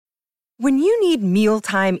When you need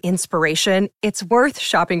mealtime inspiration, it's worth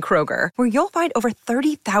shopping Kroger, where you'll find over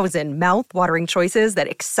 30,000 mouth-watering choices that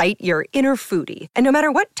excite your inner foodie. And no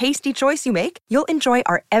matter what tasty choice you make, you'll enjoy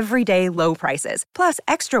our everyday low prices, plus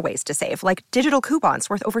extra ways to save, like digital coupons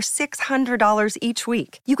worth over $600 each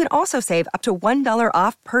week. You can also save up to $1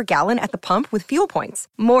 off per gallon at the pump with fuel points.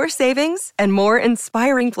 More savings and more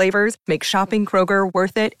inspiring flavors make shopping Kroger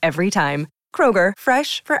worth it every time. Kroger,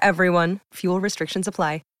 fresh for everyone. Fuel restrictions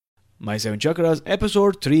apply. My Seven Chakras,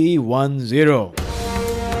 episode 310.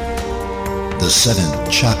 The seven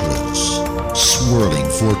chakras, swirling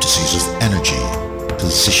vortices of energy,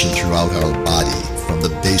 positioned throughout our body from the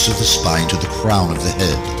base of the spine to the crown of the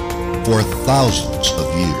head. For thousands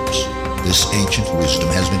of years, this ancient wisdom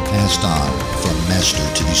has been passed on from master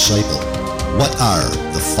to disciple. What are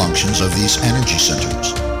the functions of these energy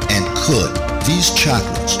centers? And could these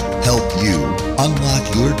chakras help you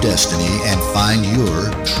unlock your destiny and find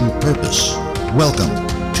your true purpose? Welcome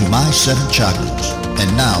to My Seven Chakras.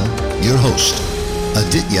 And now, your host,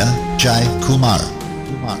 Aditya Jai Kumar.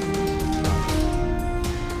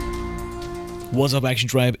 What's up, Action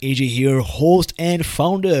Tribe? AJ here, host and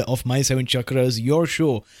founder of My Seven Chakras, your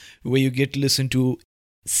show where you get to listen to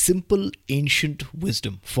simple ancient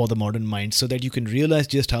wisdom for the modern mind so that you can realize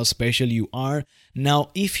just how special you are.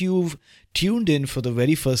 Now, if you've tuned in for the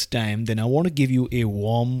very first time, then I want to give you a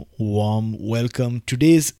warm welcome.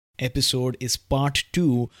 Today's episode is part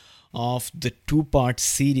 2 of the 2-part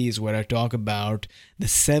series where I talk about the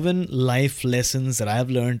 7 life lessons that I've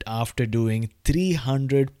learned after doing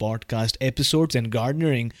 300 podcast episodes and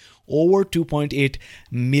garnering over 2.8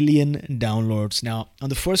 million downloads. Now, on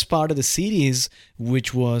the first part of the series,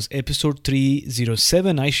 which was episode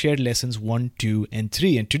 307, I shared lessons 1, 2, and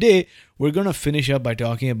 3. And today, we're going to finish up by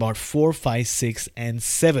talking about 4, 5, 6, and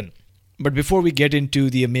 7. But before we get into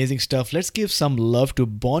the amazing stuff, let's give some love to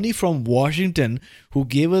Bonnie from Washington, who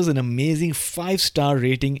gave us an amazing 5-star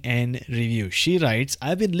rating and review. She writes,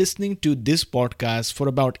 I've been listening to this podcast for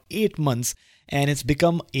about 8 months and it's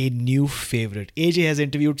become a new favorite. AJ has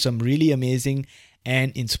interviewed some really amazing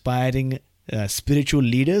and inspiring spiritual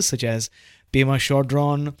leaders such as Pema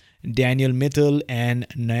Chodron, Daniel Mittal, and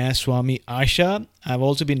Nayaswami Asha. I've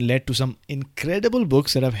also been led to some incredible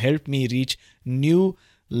books that have helped me reach new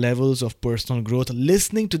levels of personal growth.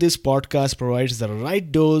 Listening to this podcast provides the right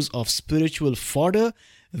dose of spiritual fodder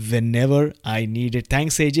whenever I need it.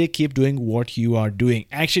 Thanks, AJ. Keep doing what you are doing.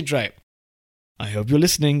 Action Tribe, I hope you're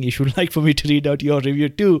listening. If you'd like for me to read out your review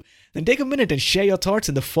too, then take a minute and share your thoughts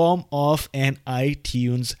in the form of an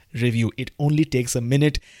iTunes review. It only takes a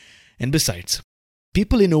minute. And besides,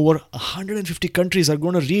 people in over 150 countries are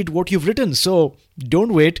going to read what you've written. So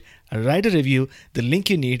don't wait. Write a review. The link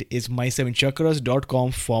you need is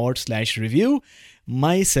my7chakras.com/review.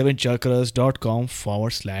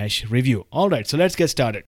 my7chakras.com/review. All right, so let's get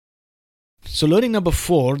started. So learning number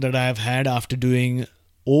 4 that I've had after doing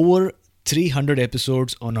over 300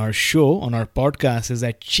 episodes on our show, on our podcast, is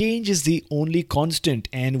that change is the only constant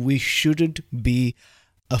and we shouldn't be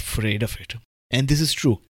afraid of it. And this is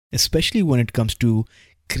true, especially when it comes to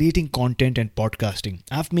creating content and podcasting.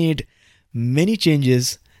 I've made many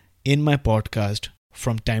changes in my podcast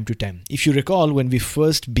from time to time. If you recall, when we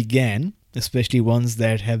first began, especially ones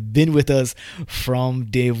that have been with us from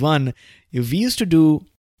day one, we used to do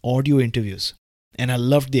audio interviews and I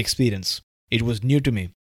loved the experience. It was new to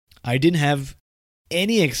me. I didn't have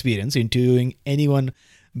any experience interviewing anyone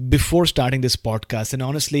before starting this podcast, and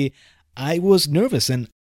honestly, I was nervous and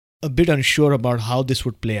a bit unsure about how this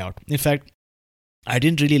would play out. In fact, I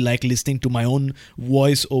didn't really like listening to my own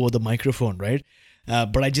voice over the microphone, right?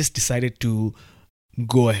 But I just decided to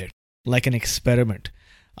go ahead, like an experiment.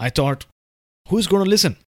 I thought, who's going to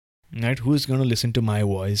listen? Right? Who's going to listen to my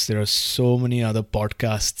voice? There are so many other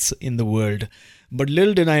podcasts in the world. But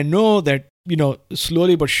little did I know that,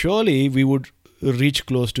 slowly but surely, we would reach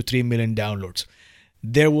close to 3 million downloads.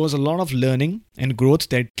 There was a lot of learning and growth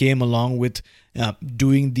that came along with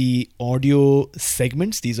doing the audio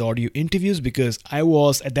segments, these audio interviews, because I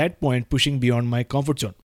was at that point pushing beyond my comfort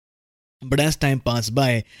zone. But as time passed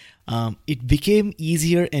by, it became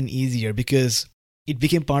easier and easier because it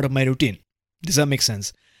became part of my routine. Does that make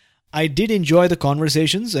sense? I did enjoy the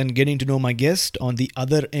conversations and getting to know my guest on the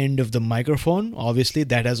other end of the microphone. Obviously,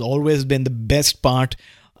 that has always been the best part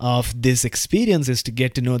of this experience, is to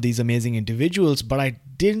get to know these amazing individuals, but I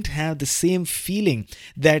didn't have the same feeling,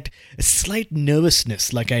 that slight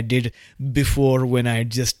nervousness like I did before when I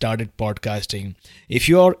just started podcasting. If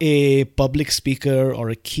you're a public speaker or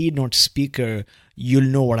a keynote speaker,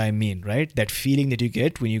 you'll know what I mean, right? That feeling that you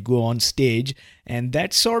get when you go on stage, and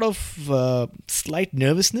that sort of slight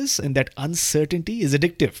nervousness and that uncertainty is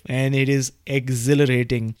addictive, and it is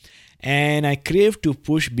exhilarating. And I crave to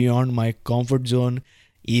push beyond my comfort zone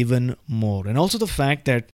even more. And also the fact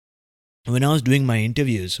that when I was doing my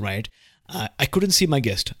interviews, right, I couldn't see my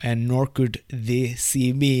guest, and nor could they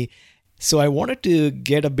see me. So I wanted to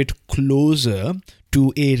get a bit closer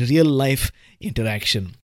to a real life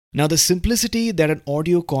interaction. Now, the simplicity that an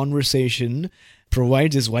audio conversation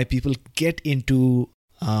provides is why people get into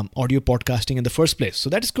audio podcasting in the first place. So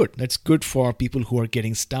that is good. That's good for people who are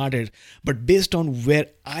getting started. But based on where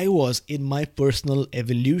I was in my personal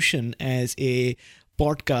evolution as a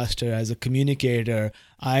podcaster, as a communicator,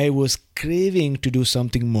 I was craving to do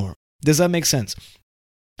something more. Does that make sense?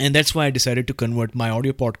 And that's why I decided to convert my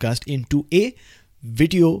audio podcast into a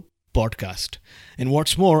video podcast. And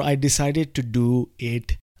what's more, I decided to do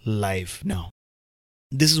it live now.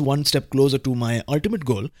 This is one step closer to my ultimate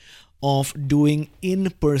goal of doing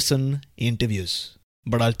in-person interviews.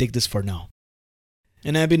 But I'll take this for now.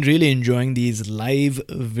 And I've been really enjoying these live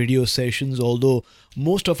video sessions, although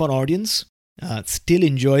most of our audience still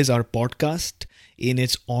enjoys our podcast in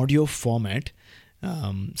its audio format.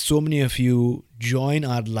 So many of you join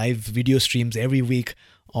our live video streams every week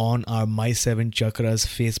on our My 7 Chakras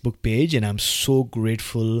Facebook page, and I'm so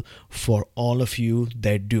grateful for all of you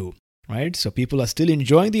that do. Right? So people are still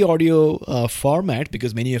enjoying the audio format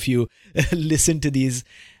because many of you listen to these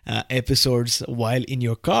episodes while in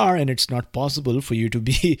your car, and it's not possible for you to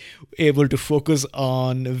be able to focus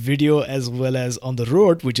on video as well as on the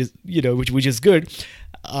road, which is which is good.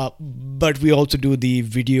 But we also do the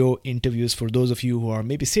video interviews for those of you who are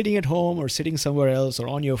maybe sitting at home or sitting somewhere else or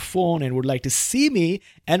on your phone and would like to see me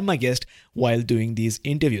and my guest while doing these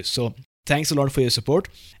interviews. So thanks a lot for your support.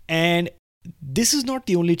 And this is not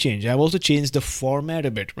the only change. I've also changed the format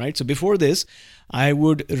a bit, right? So before this, I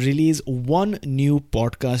would release one new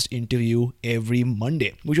podcast interview every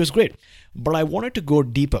Monday, which was great. But I wanted to go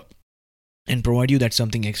deeper and provide you that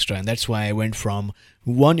something extra. And that's why I went from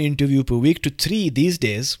one interview per week to 3 these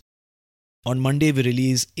days. On Monday, we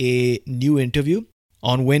release a new interview.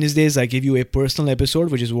 On Wednesdays, I give you a personal episode,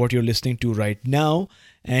 which is what you're listening to right now.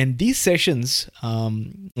 And these sessions,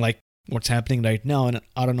 like what's happening right now,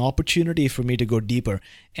 are an opportunity for me to go deeper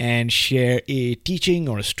and share a teaching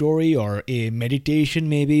or a story or a meditation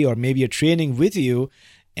maybe, or maybe a training with you.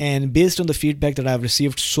 And based on the feedback that I've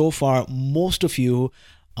received so far, most of you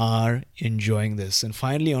are enjoying this. And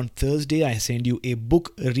finally, on Thursday, I send you a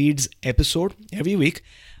book reads episode every week.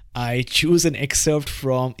 I choose an excerpt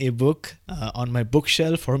from a book on my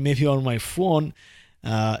bookshelf or maybe on my phone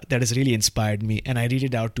that has really inspired me, and I read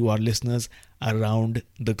it out to our listeners around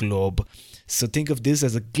the globe. So think of this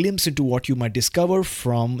as a glimpse into what you might discover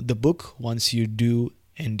from the book once you do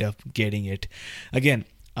end up getting it. Again,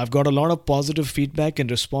 I've got a lot of positive feedback and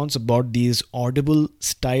response about these Audible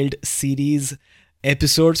styled series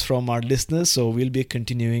episodes from our listeners, so we'll be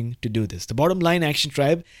continuing to do this. The bottom line, Action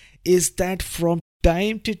Tribe, is that from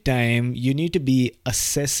time to time you need to be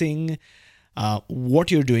assessing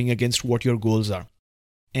what you're doing against what your goals are.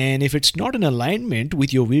 And if it's not in alignment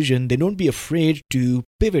with your vision, then don't be afraid to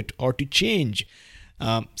pivot or to change.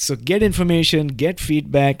 So get information, get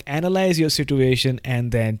feedback, analyze your situation,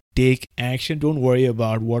 and then take action. Don't worry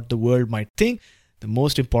about what the world might think. The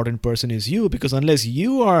most important person is you, because unless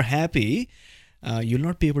you are happy, you'll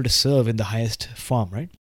not be able to serve in the highest form,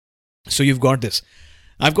 right? So you've got this.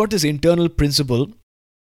 I've got this internal principle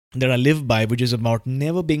that I live by, which is about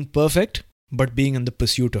never being perfect, but being in the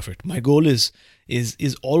pursuit of it. My goal is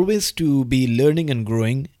always to be learning and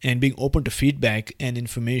growing and being open to feedback and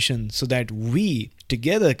information so that we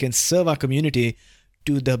together can serve our community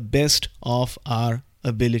to the best of our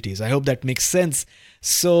abilities. I hope that makes sense.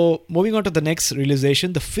 So moving on to the next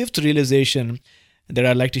realization, the fifth realization that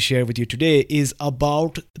I'd like to share with you today is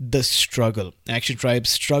about the struggle. Action Tribe,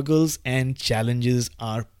 struggles and challenges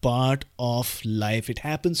are part of life. It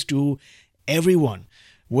happens to everyone.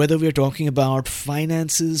 Whether we're talking about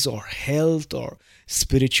finances or health or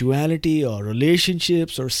spirituality or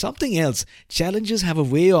relationships or something else, challenges have a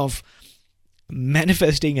way of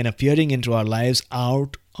manifesting and appearing into our lives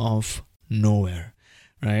out of nowhere,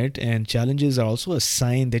 right? And challenges are also a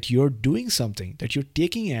sign that you're doing something, that you're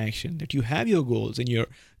taking action, that you have your goals, and you're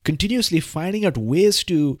continuously finding out ways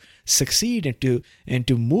to succeed and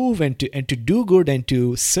to move and to do good and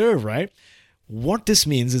to serve, right? What this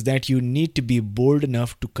means is that you need to be bold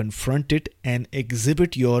enough to confront it and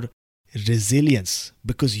exhibit your resilience,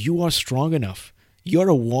 because you are strong enough. You're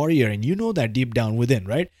a warrior, and you know that deep down within,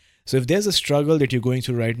 right? So if there's a struggle that you're going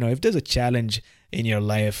through right now, if there's a challenge in your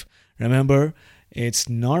life, remember, It's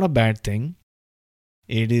not a bad thing.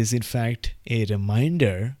 It is, in fact, a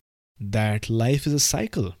reminder that life is a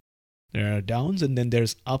cycle. There are downs and then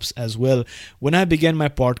there's ups as well. When I began my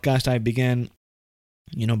podcast, I began,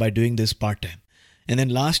 by doing this part-time. And then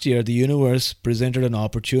last year, the universe presented an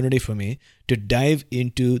opportunity for me to dive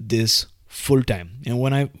into this full-time. And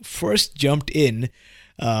when I first jumped in,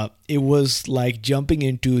 it was like jumping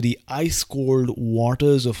into the ice-cold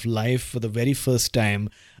waters of life for the very first time,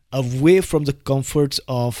 away from the comforts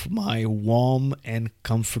of my warm and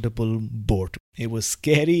comfortable boat. It was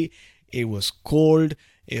scary, it was cold,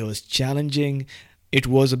 it was challenging, it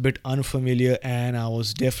was a bit unfamiliar, and I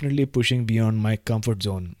was definitely pushing beyond my comfort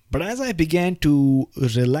zone. But as I began to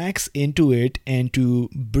relax into it and to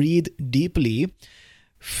breathe deeply,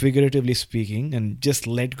 figuratively speaking, and just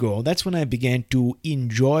let go, that's when I began to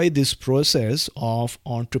enjoy this process of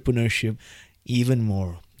entrepreneurship even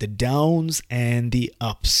more. The downs and the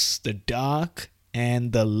ups, the dark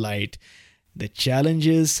and the light, the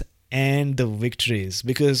challenges and the victories.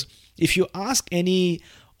 Because if you ask any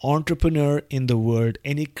entrepreneur in the world,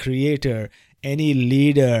 any creator, any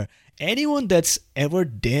leader, anyone that's ever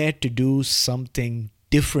dared to do something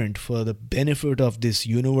different for the benefit of this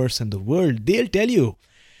universe and the world, they'll tell you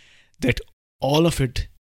that all of it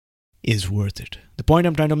is worth it. The point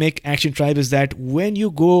I'm trying to make, Action Tribe, is that when you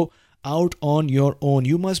go out on your own,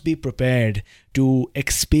 you must be prepared to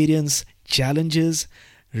experience challenges,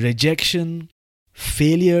 rejection,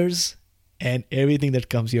 failures, and everything that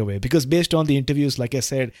comes your way. Because based on the interviews, like I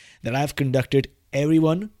said, that I've conducted,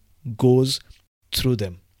 everyone goes through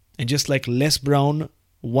them. And just like Les Brown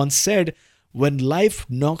once said, when life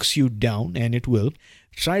knocks you down, and it will,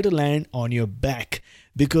 try to land on your back.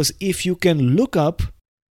 Because if you can look up,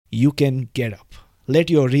 you can get up. Let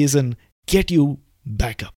your reason get you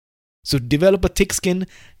back up. So develop a thick skin,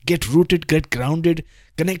 get rooted, get grounded,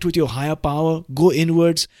 connect with your higher power, go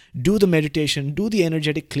inwards, do the meditation, do the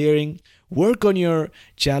energetic clearing, work on your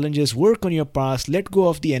challenges, work on your past, let go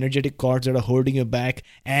of the energetic cords that are holding you back,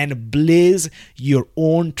 and blaze your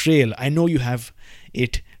own trail. I know you have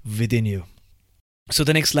it within you. So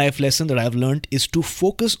the next life lesson that I've learned is to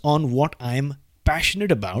focus on what I'm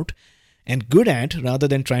passionate about and good at, rather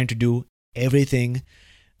than trying to do everything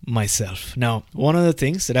myself. Now, one of the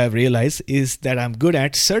things that I've realized is that I'm good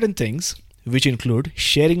at certain things, which include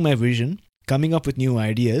sharing my vision, coming up with new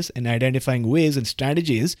ideas, and identifying ways and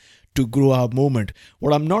strategies to grow our movement.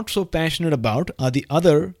 What I'm not so passionate about are the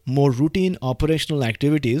other, more routine operational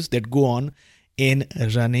activities that go on in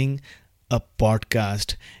running a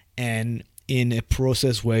podcast and in a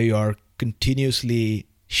process where you are continuously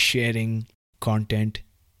sharing content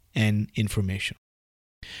and information.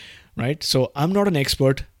 Right? So I'm not an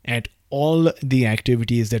expert at all the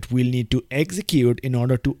activities that we'll need to execute in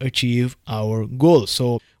order to achieve our goals.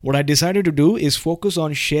 So what I decided to do is focus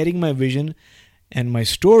on sharing my vision and my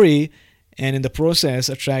story, and in the process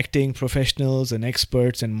attracting professionals and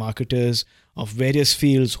experts and marketers of various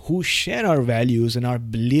fields who share our values and our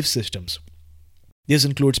belief systems. This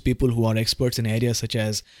includes people who are experts in areas such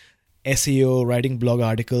as SEO, writing blog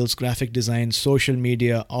articles, graphic design, social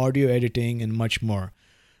media, audio editing, and much more.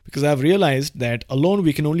 Because I've realized that alone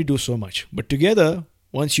we can only do so much. But together,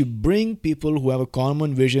 once you bring people who have a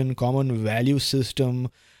common vision, common value system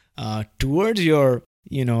towards your,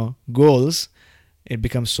 goals, it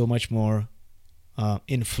becomes so much more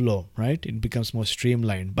in flow, right? It becomes more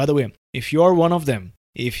streamlined. By the way, if you're one of them,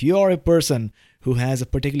 if you're a person who has a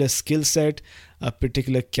particular skill set, a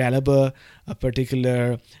particular caliber, a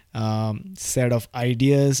particular set of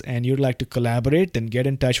ideas, and you'd like to collaborate, then get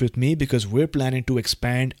in touch with me, because we're planning to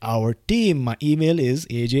expand our team. My email is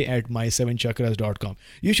aj@my7chakras.com.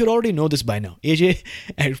 You should already know this by now,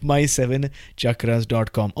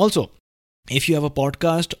 aj@my7chakras.com. Also, if you have a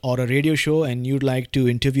podcast or a radio show and you'd like to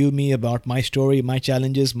interview me about my story, my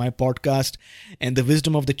challenges, my podcast, and the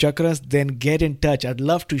wisdom of the chakras, then get in touch. I'd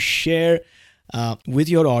love to share with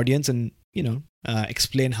your audience and,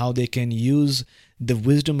 explain how they can use the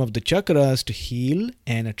wisdom of the chakras to heal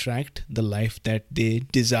and attract the life that they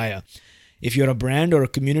desire. If you're a brand or a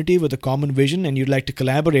community with a common vision and you'd like to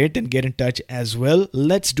collaborate, then get in touch as well.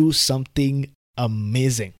 Let's do something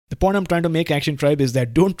amazing. The point I'm trying to make, Action Tribe, is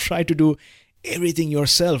that don't try to do everything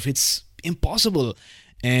yourself. It's impossible,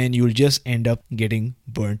 and you'll just end up getting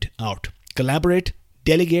burnt out. Collaborate,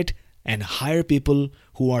 delegate, and hire people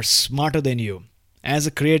who are smarter than you. As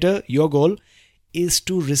a creator, your goal is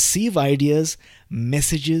to receive ideas,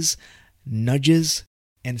 messages, nudges,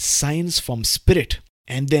 and signs from spirit,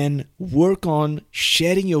 and then work on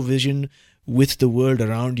sharing your vision with the world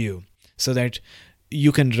around you so that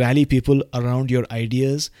you can rally people around your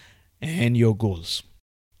ideas and your goals.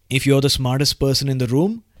 If you're the smartest person in the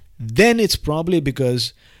room, then it's probably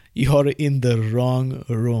because you're in the wrong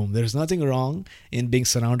room. There's nothing wrong in being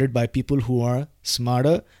surrounded by people who are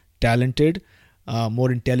smarter, talented,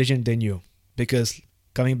 more intelligent than you. Because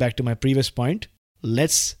coming back to my previous point,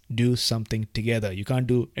 let's do something together. You can't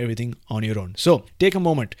do everything on your own. So take a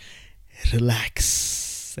moment,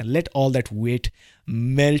 relax, and let all that weight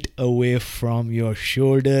melt away from your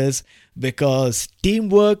shoulders, because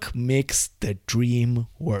teamwork makes the dream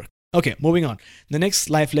work. Okay, moving on. The next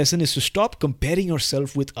life lesson is to stop comparing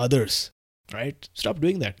yourself with others, right? Stop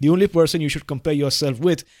doing that. The only person you should compare yourself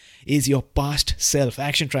with is your past self.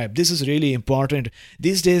 Action Tribe, this is really important.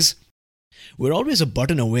 These days, we're always a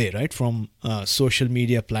button away, right, from social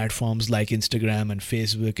media platforms like Instagram and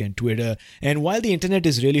Facebook and Twitter. And while the internet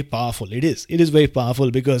is really powerful, it is very powerful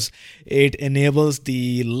because it enables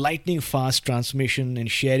the lightning fast transmission and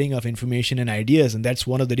sharing of information and ideas. And that's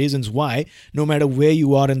one of the reasons why, no matter where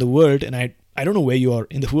you are in the world, and I don't know where you are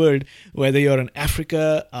in the world, whether you're in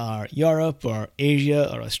Africa or Europe or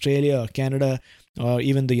Asia or Australia or Canada or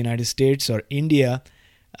even the United States or India,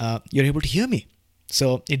 you're able to hear me.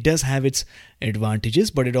 So it does have its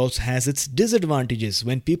advantages, but it also has its disadvantages.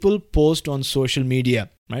 When people post on social media,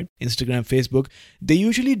 right, Instagram, Facebook, they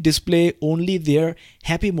usually display only their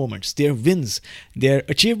happy moments, their wins, their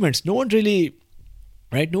achievements. No one really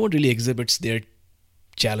exhibits their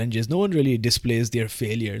challenges. No one really displays their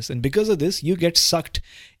failures. And because of this, you get sucked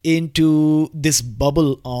into this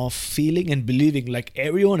bubble of feeling and believing like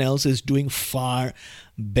everyone else is doing far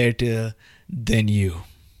better than you.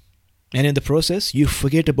 And in the process, you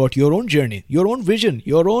forget about your own journey, your own vision,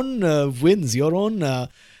 your own wins, your own,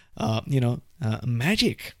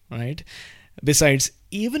 magic, right? Besides,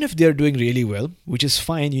 even if they're doing really well, which is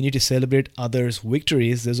fine, you need to celebrate others'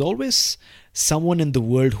 victories. There's always someone in the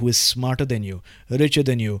world who is smarter than you, richer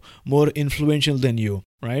than you, more influential than you,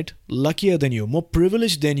 right? Luckier than you, more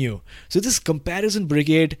privileged than you. So this comparison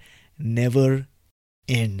brigade never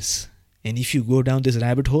ends. And if you go down this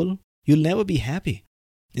rabbit hole, you'll never be happy.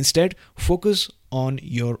 Instead, focus on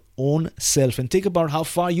your own self and think about how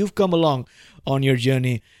far you've come along on your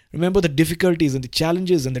journey. Remember the difficulties and the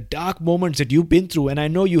challenges and the dark moments that you've been through, and I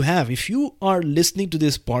know you have. If you are listening to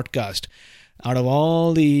this podcast, out of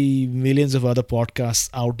all the millions of other podcasts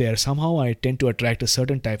out there, somehow I tend to attract a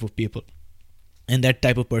certain type of people. And that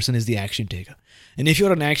type of person is the action taker. And if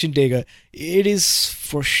you're an action taker, it is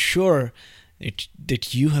for sure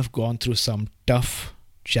that you have gone through some tough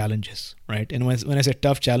challenges, right? And when I say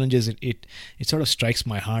tough challenges, it sort of strikes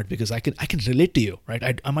my heart because I can relate to you,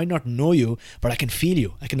 right? I might not know you, but I can feel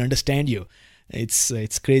you. I can understand you.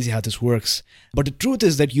 It's crazy how this works. But the truth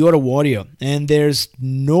is that you're a warrior, and there's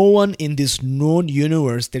no one in this known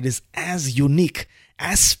universe that is as unique,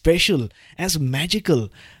 as special, as magical,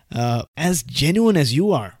 as genuine as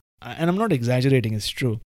you are. And I'm not exaggerating, it's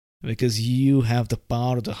true. Because you have the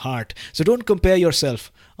power of the heart. So don't compare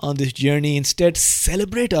yourself on this journey. Instead,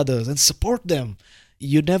 celebrate others and support them.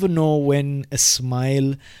 You never know when a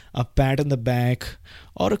smile, a pat on the back,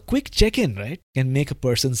 or a quick check-in, right, can make a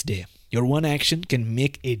person's day. Your one action can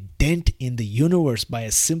make a dent in the universe by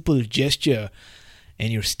a simple gesture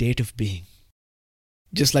and your state of being.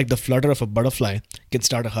 Just like the flutter of a butterfly can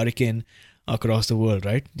start a hurricane across the world,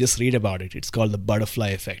 right? Just read about it. It's called the butterfly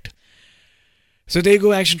effect. So there you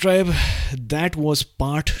go, Action Tribe. That was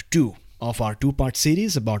part 2 of our 2-part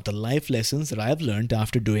series about the life lessons that I have learned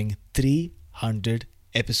after doing 300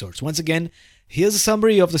 episodes. Once again, here's a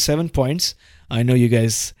summary of the 7 points. I know you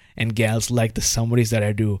guys and gals like the summaries that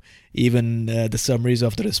I do, even the summaries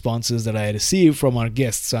of the responses that I receive from our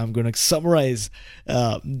guests. So I'm going to summarize,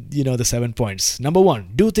 the 7 points. Number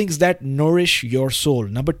 1, do things that nourish your soul.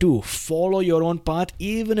 Number 2, follow your own path,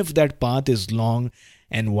 even if that path is long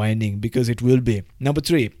and winding, because it will be. Number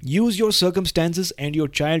 3, use your circumstances and your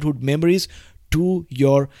childhood memories to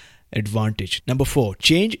your advantage. Number 4,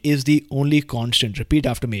 change is the only constant. Repeat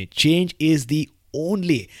after me. Change is the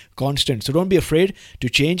only constant. So don't be afraid to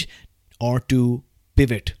change or to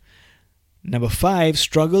pivot. Number 5,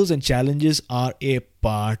 struggles and challenges are a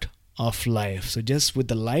part of life. So just with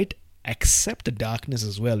the light, accept the darkness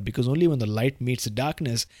as well, because only when the light meets the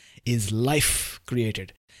darkness is life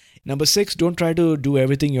created. Number 6, don't try to do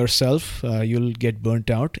everything yourself. You'll get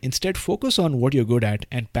burnt out. Instead, focus on what you're good at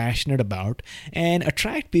and passionate about, and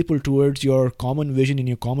attract people towards your common vision and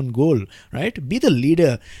your common goal, right? Be the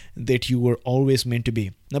leader that you were always meant to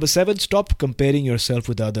be. Number 7, stop comparing yourself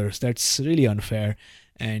with others. That's really unfair,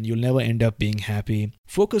 and you'll never end up being happy.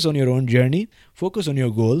 Focus on your own journey, focus on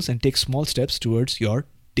your goals, and take small steps towards your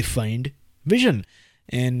defined vision.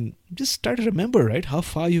 And just try to remember, right, how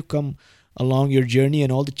far you come along your journey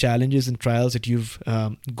and all the challenges and trials that you've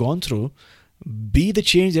gone through, be the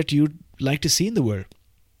change that you'd like to see in the world.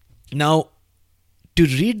 Now, to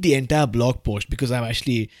read the entire blog post, because I've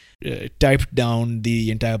actually typed down the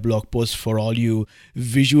entire blog post for all you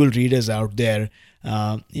visual readers out there.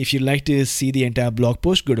 If you'd like to see the entire blog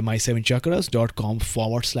post, go to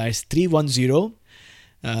my7chakras.com/310.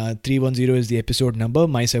 310 is the episode number,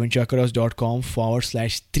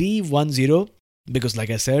 my7chakras.com/310. Because like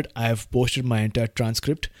I said, I've posted my entire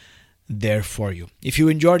transcript there for you. If you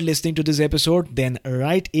enjoyed listening to this episode, then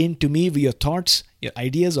write in to me with your thoughts, your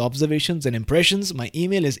ideas, observations, and impressions. My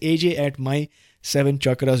email is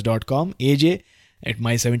aj@my7chakras.com,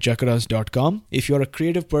 aj@my7chakras.com. If you're a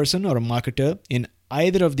creative person or a marketer in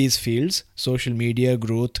either of these fields, social media,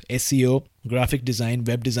 growth, SEO, graphic design,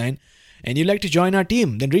 web design, and you'd like to join our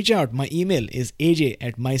team, then reach out. My email is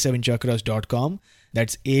aj@my7chakras.com.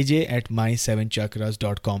 That's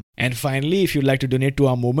aj@my7chakras.com. And finally, if you'd like to donate to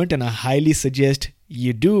our movement, and I highly suggest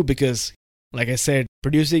you do, because like I said,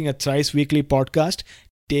 producing a thrice weekly podcast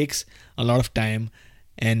takes a lot of time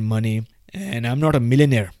and money, and I'm not a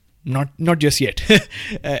millionaire. Not just yet.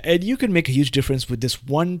 And you can make a huge difference with this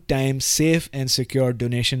one-time safe and secure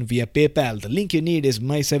donation via PayPal. The link you need is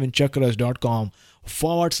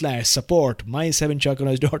my7chakras.com/support,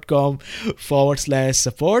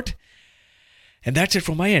 my7chakras.com/support. And that's it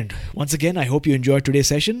from my end. Once again, I hope you enjoyed today's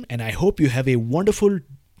session, and I hope you have a wonderful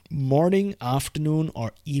morning, afternoon,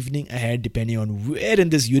 or evening ahead, depending on where in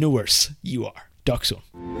this universe you are. Talk soon.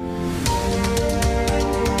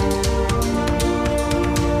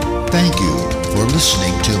 Thank you for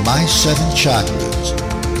listening to My 7 Chakras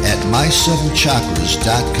at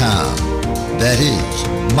my7chakras.com. That is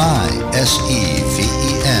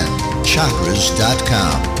my-SEVEN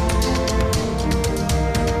chakras.com.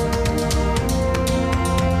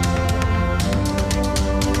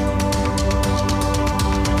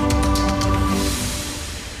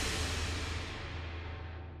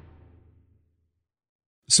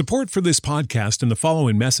 Support for this podcast and the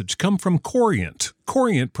following message come from Corient.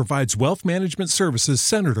 Corient provides wealth management services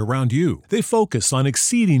centered around you. They focus on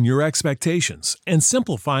exceeding your expectations and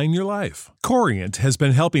simplifying your life. Corient has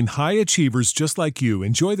been helping high achievers just like you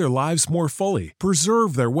enjoy their lives more fully,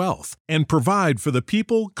 preserve their wealth, and provide for the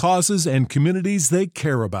people, causes, and communities they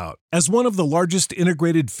care about. As one of the largest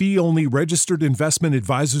integrated fee-only registered investment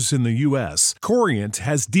advisors in the U.S., Corient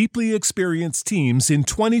has deeply experienced teams in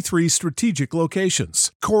 23 strategic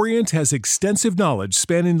locations. Corient has extensive knowledge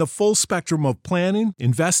spanning the full spectrum of planning,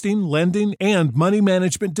 investing, lending, and money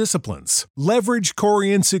management disciplines. Leverage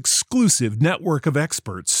Corient's exclusive network of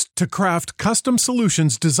experts to craft custom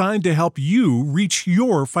solutions designed to help you reach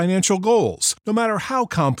your financial goals, no matter how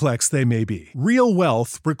complex they may be. Real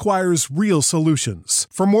wealth requires real solutions.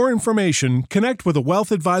 For more information, connect with a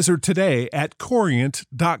wealth advisor today at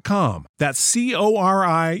Corient.com. That's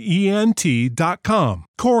Corient.com.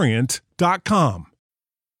 Corient.com.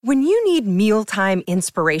 When you need mealtime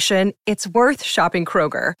inspiration, it's worth shopping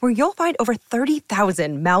Kroger, where you'll find over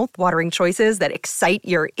 30,000 mouth-watering choices that excite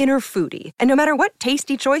your inner foodie. And no matter what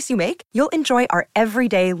tasty choice you make, you'll enjoy our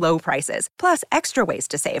everyday low prices, plus extra ways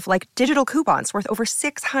to save, like digital coupons worth over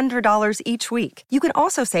 $600 each week. You can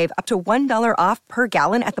also save up to $1 off per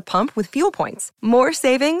gallon at the pump with fuel points. More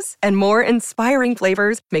savings and more inspiring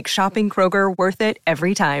flavors make shopping Kroger worth it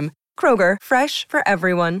every time. Kroger, fresh for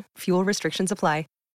everyone. Fuel restrictions apply.